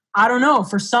disease? I don't know.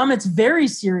 For some, it's very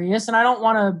serious, and I don't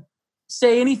want to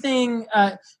say anything.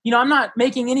 I'm not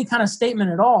making any kind of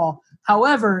statement at all.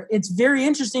 However, it's very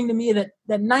interesting to me that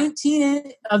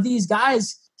 19 of these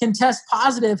guys can test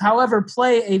positive, however,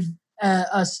 play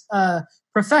a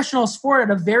professional sport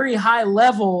at a very high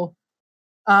level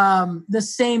the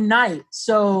same night.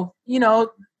 So,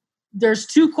 there's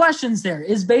two questions there.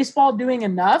 Is baseball doing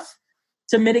enough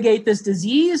to mitigate this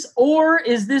disease, or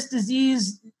is this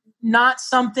disease not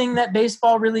something that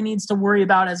baseball really needs to worry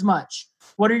about as much?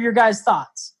 What are your guys'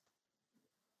 thoughts?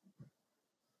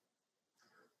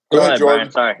 Go ahead, Jordan.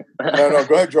 Brian, sorry. No,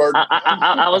 go ahead, Jordan.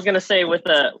 I was going to say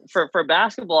for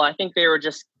basketball, I think they were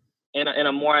just in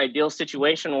a more ideal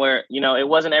situation where, it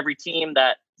wasn't every team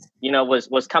that,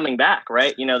 was coming back,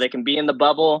 right? They can be in the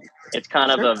bubble. It's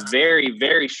kind of a very,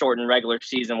 very shortened regular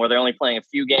season where they're only playing a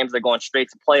few games. They're going straight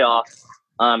to playoffs,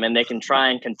 and they can try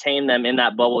and contain them in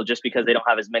that bubble just because they don't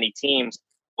have as many teams.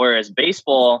 Whereas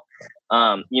baseball,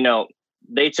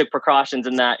 they took precautions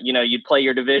in that, you'd play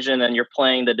your division and you're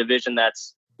playing the division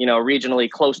that's, regionally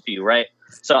close to you, right?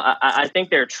 So I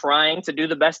think they're trying to do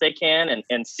the best they can,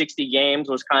 and 60 games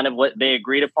was kind of what they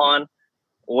agreed upon,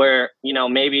 where,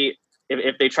 maybe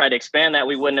if they tried to expand that,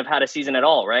 we wouldn't have had a season at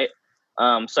all, right?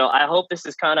 So I hope this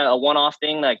is kind of a one-off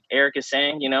thing, like Eric is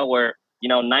saying, where,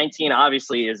 19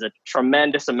 obviously is a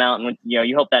tremendous amount, and,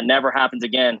 you hope that never happens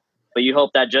again, but you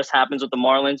hope that just happens with the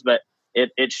Marlins, but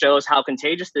it shows how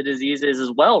contagious the disease is as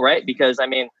well, right? Because,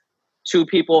 two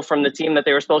people from the team that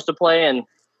they were supposed to play, and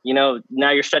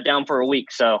now you're shut down for a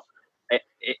week. So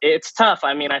it's tough.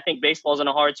 I think baseball's in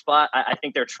a hard spot. I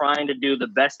think they're trying to do the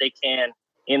best they can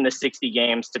in the 60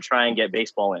 games to try and get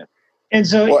baseball in. And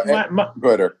so go ahead,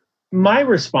 Eric. My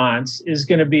response is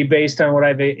going to be based on what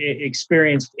I've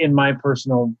experienced in my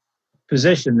personal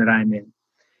position that I'm in.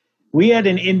 We had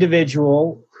an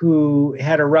individual who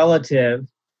had a relative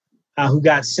who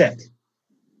got sick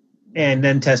and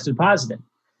then tested positive.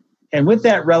 And with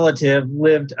that relative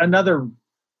lived another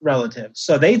relative.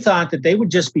 So they thought that they would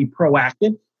just be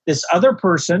proactive. This other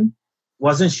person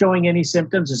wasn't showing any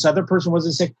symptoms. This other person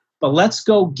wasn't sick, but let's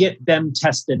go get them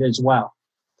tested as well.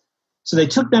 So they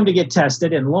took them to get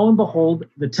tested, and lo and behold,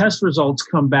 the test results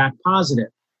come back positive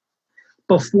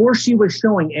before she was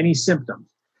showing any symptoms.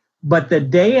 But the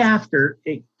day after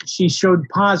she showed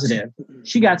positive,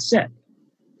 she got sick.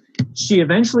 She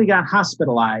eventually got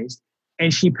hospitalized,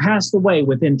 and she passed away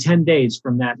within 10 days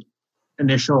from that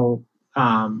initial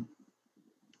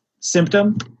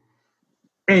symptom.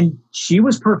 And she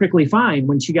was perfectly fine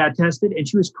when she got tested, and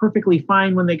she was perfectly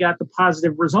fine when they got the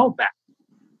positive result back.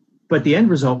 But the end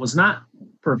result was not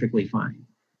perfectly fine.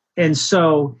 And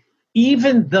so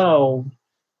even though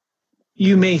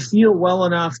you may feel well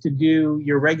enough to do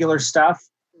your regular stuff,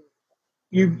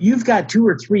 you've got 2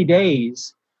 or 3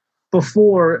 days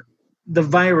before the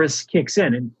virus kicks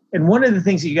in. And one of the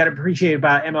things that you got to appreciate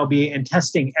about MLB and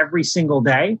testing every single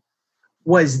day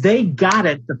was they got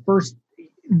it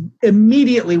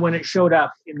immediately when it showed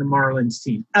up in the Marlins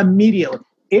team. Immediately.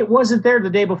 It wasn't there the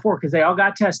day before because they all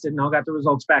got tested and all got the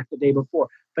results back the day before.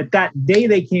 But that day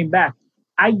they came back,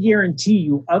 I guarantee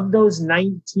you, of those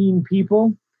 19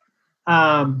 people,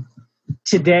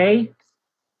 today,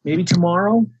 maybe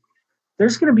tomorrow,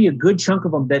 there's going to be a good chunk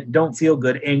of them that don't feel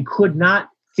good and could not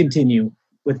continue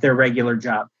with their regular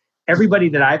job. Everybody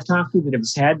that I've talked to that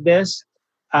has had this,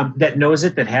 that knows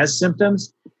it, that has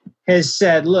symptoms, has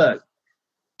said, look,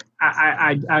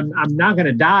 I'm not going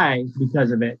to die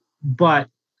because of it, but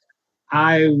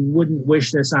I wouldn't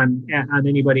wish this on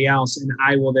anybody else, and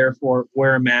I will therefore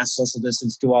wear a mask, social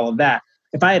distance, do all of that.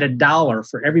 If I had $1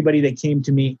 for everybody that came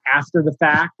to me after the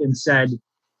fact and said,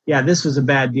 yeah, this was a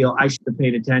bad deal, I should have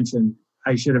paid attention,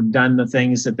 I should have done the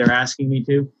things that they're asking me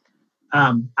to,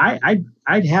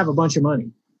 I'd have a bunch of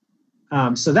money.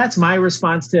 So that's my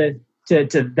response to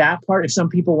that part. If some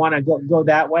people want to go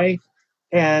that way,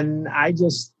 and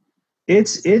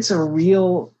it's a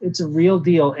real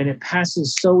deal, and it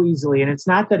passes so easily. And it's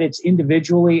not that it's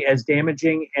individually as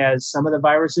damaging as some of the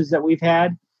viruses that we've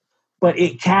had, but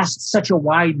it casts such a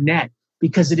wide net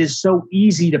because it is so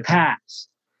easy to pass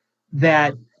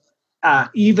that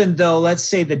even though, let's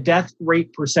say, the death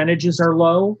rate percentages are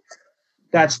low,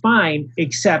 that's fine,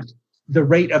 except the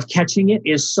rate of catching it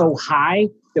is so high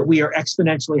that we are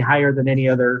exponentially higher than any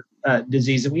other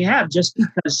disease that we have, just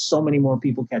because so many more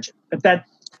people catch it. But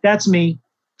that's me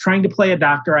trying to play a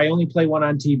doctor. I only play one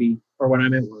on TV or when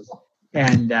I'm at work.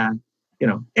 And,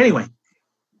 anyway,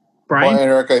 Brian? Well,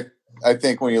 Eric, I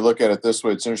think when you look at it this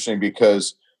way, it's interesting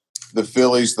because the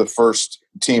Phillies, the first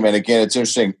team, and again, it's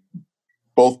interesting,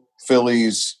 both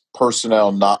Phillies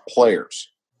personnel, not players.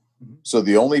 So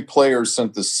the only players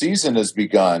since the season has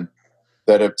begun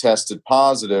that have tested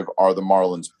positive are the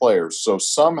Marlins players. So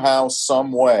somehow,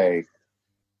 some way,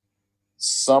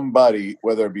 somebody,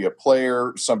 whether it be a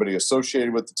player, somebody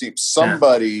associated with the team,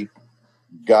 somebody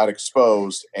got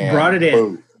exposed and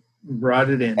brought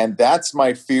it in. And that's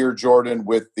my fear, Jordan,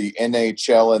 with the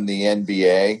NHL and the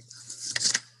NBA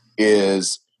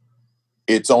is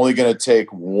it's only going to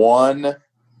take one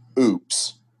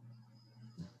oops.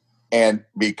 And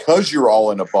because you're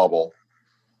all in a bubble,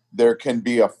 there can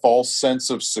be a false sense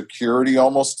of security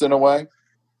almost in a way.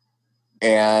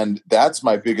 And that's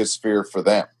my biggest fear for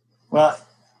them. Well,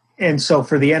 and so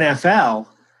for the NFL,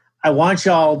 I want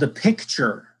y'all to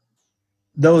picture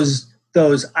those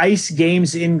ice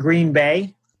games in Green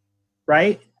Bay,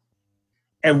 right?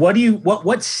 And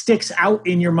what sticks out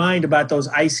in your mind about those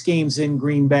ice games in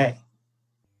Green Bay?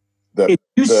 The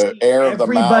air of the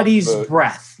mouth, everybody's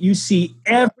breath. You see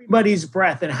everybody's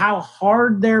breath and how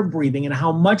hard they're breathing and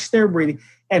how much they're breathing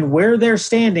and where they're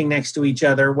standing next to each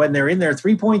other when they're in their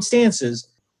 3-point stances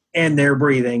and they're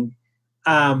breathing.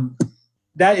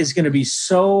 That is going to be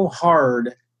so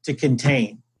hard to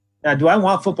contain. Now, do I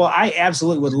want football? I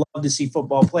absolutely would love to see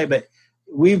football play, but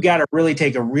we've got to really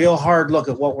take a real hard look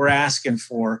at what we're asking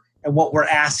for and what we're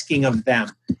asking of them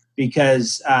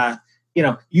because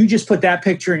you just put that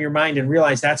picture in your mind and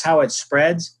realize that's how it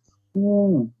spreads.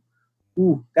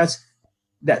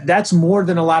 That's more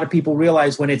than a lot of people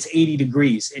realize when it's 80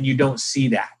 degrees and you don't see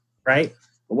that, right?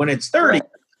 But when it's 30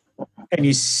 and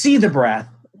you see the breath,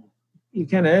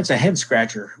 it's a head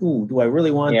scratcher. Ooh, do I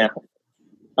really want that?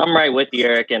 I'm right with you,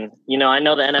 Eric. And, I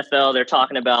know the NFL, they're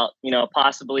talking about,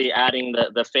 possibly adding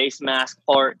the face mask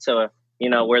part to,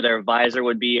 where their visor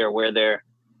would be or where their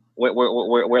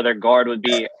guard would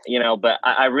be, but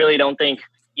I really don't think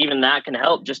even that can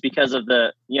help just because of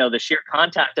the sheer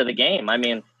contact of the game. I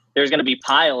mean, there's going to be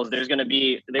piles. There's going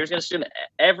to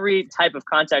every type of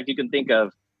contact you can think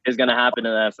of is going to happen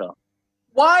in the NFL.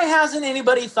 Why hasn't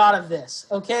anybody thought of this?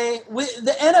 Okay.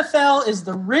 The NFL is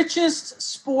the richest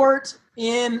sport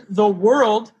in the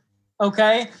world.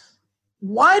 Okay.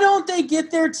 Why don't they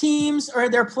get their teams or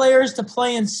their players to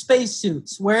play in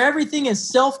spacesuits where everything is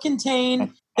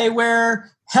self-contained? They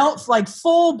wear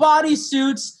full body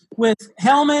suits with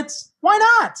helmets. Why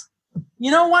not?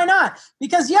 Why not?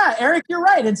 Because Eric, you're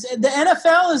right. The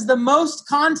NFL is the most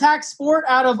contact sport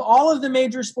out of all of the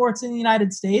major sports in the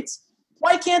United States.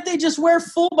 Why can't they just wear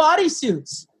full body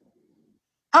suits?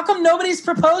 How come nobody's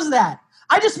proposed that?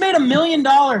 I just made $1 million,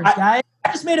 guys.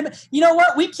 I just made you know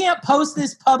what? We can't post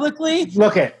this publicly.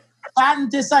 Look at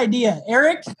patent this idea.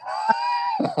 Eric,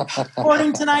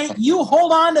 recording tonight, you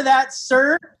hold on to that,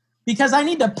 sir, because I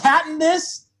need to patent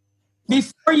this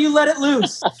before you let it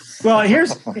loose. Well,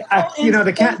 here's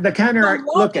the counter.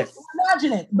 Look at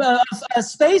imagine it: a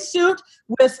spacesuit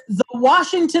with the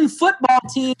Washington football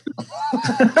team,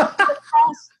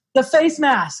 the face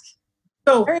mask.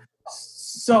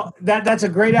 So that's a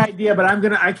great idea, but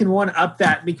I can one up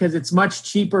that because it's much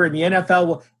cheaper, and the NFL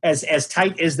will, as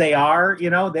tight as they are,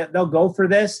 they'll go for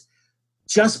this.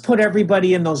 Just put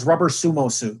everybody in those rubber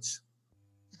sumo suits.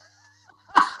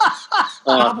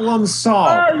 Problem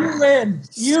solved. Oh, you win.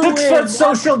 6 foot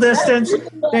social distance.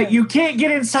 That you can't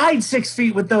get inside 6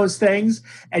 feet with those things,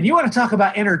 and you want to talk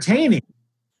about entertaining.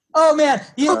 Oh man,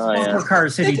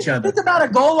 cars hit each other. Think about a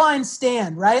goal line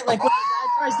stand, right? Like when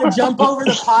the guy tries to jump over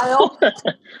the pile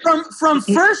from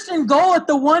first and goal at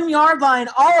the 1 yard line.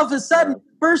 All of a sudden,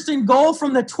 first and goal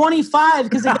from the 25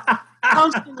 because it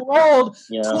bounced and rolled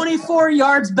 24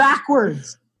 yards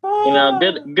backwards.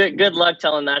 Good luck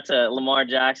telling that to Lamar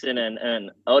Jackson and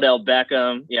Odell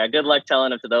Beckham. Yeah, good luck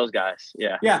telling it to those guys.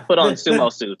 Yeah. Put on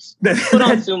sumo suits. Put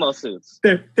on sumo suits.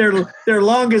 Their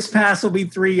longest pass will be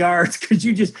 3 yards because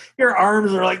your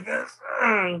arms are like this.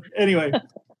 Anyway,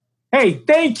 hey,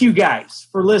 thank you guys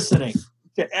for listening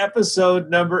to episode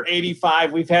number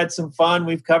 85. We've had some fun.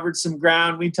 We've covered some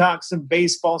ground. We talked some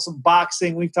baseball, some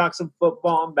boxing. We've talked some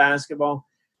football and basketball.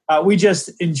 We just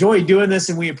enjoy doing this,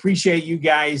 and we appreciate you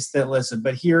guys that listen.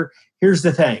 But here's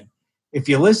the thing. If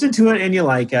you listen to it and you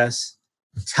like us,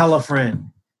 tell a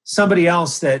friend. Somebody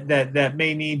else that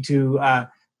may need to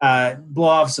blow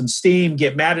off some steam,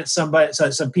 get mad at somebody,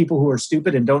 some people who are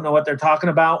stupid and don't know what they're talking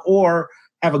about, or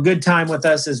have a good time with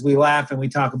us as we laugh and we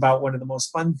talk about one of the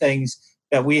most fun things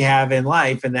that we have in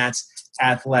life, and that's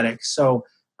athletics. So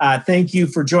thank you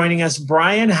for joining us.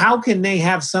 Brian, how can they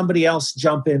have somebody else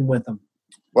jump in with them?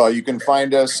 Well, you can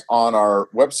find us on our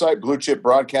website,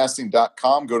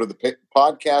 bluechipbroadcasting.com. Go to the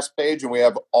podcast page, and we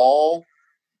have all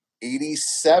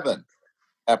 87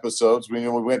 episodes. We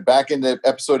went back into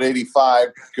episode 85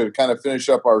 to kind of finish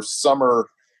up our summer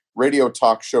radio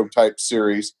talk show type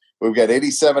series. We've got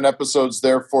 87 episodes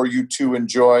there for you to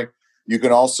enjoy. You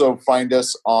can also find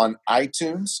us on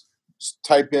iTunes. Just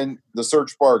type in the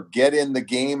search bar, Get in the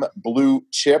Game Blue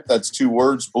Chip. That's 2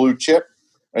 words, Blue Chip.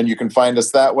 And you can find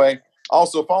us that way.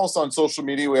 Also, follow us on social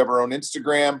media. We have our own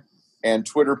Instagram and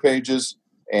Twitter pages.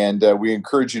 And we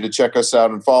encourage you to check us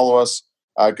out and follow us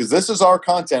because this is our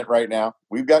content right now.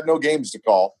 We've got no games to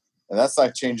call. And that's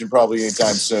not changing probably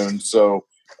anytime soon. So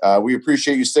we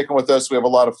appreciate you sticking with us. We have a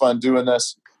lot of fun doing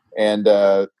this. And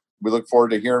we look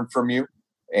forward to hearing from you.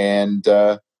 And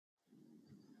go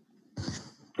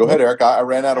ahead, Eric. I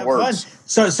ran out of words.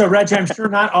 So, Reg, I'm sure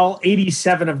not all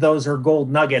 87 of those are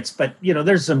gold nuggets, but,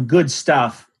 there's some good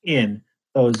stuff in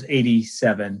those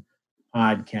 87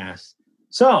 podcasts.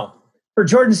 So, for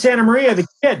Jordan Santa Maria, the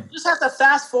kid. You just have to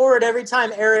fast forward every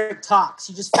time Eric talks.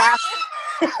 You just fast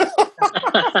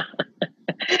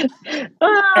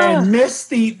and miss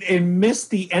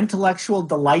the intellectual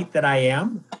delight that I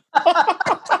am.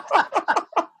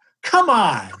 Come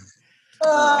on.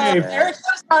 Eric,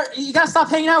 you gotta stop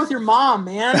hanging out with your mom,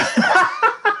 man.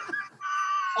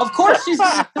 Of course she's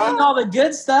doing all the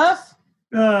good stuff.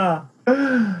 All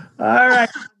right.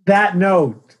 That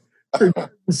note, for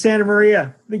Santa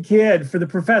Maria, the kid, for the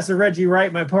Professor Reggie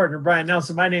Wright, my partner Brian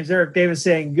Nelson, my name's Eric Davis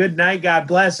saying good night, God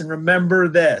bless, and remember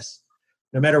this.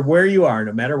 No matter where you are,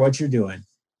 no matter what you're doing,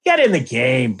 get in the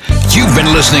game. You've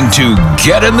been listening to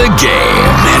Get in the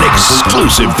Game, an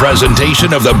exclusive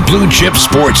presentation of the Blue Chip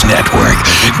Sports Network.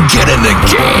 Get in the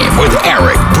Game with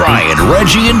Eric, Brian,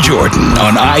 Reggie, and Jordan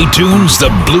on iTunes, the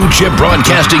Blue Chip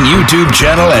Broadcasting YouTube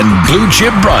channel, and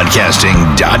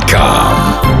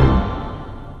BlueChipBroadcasting.com.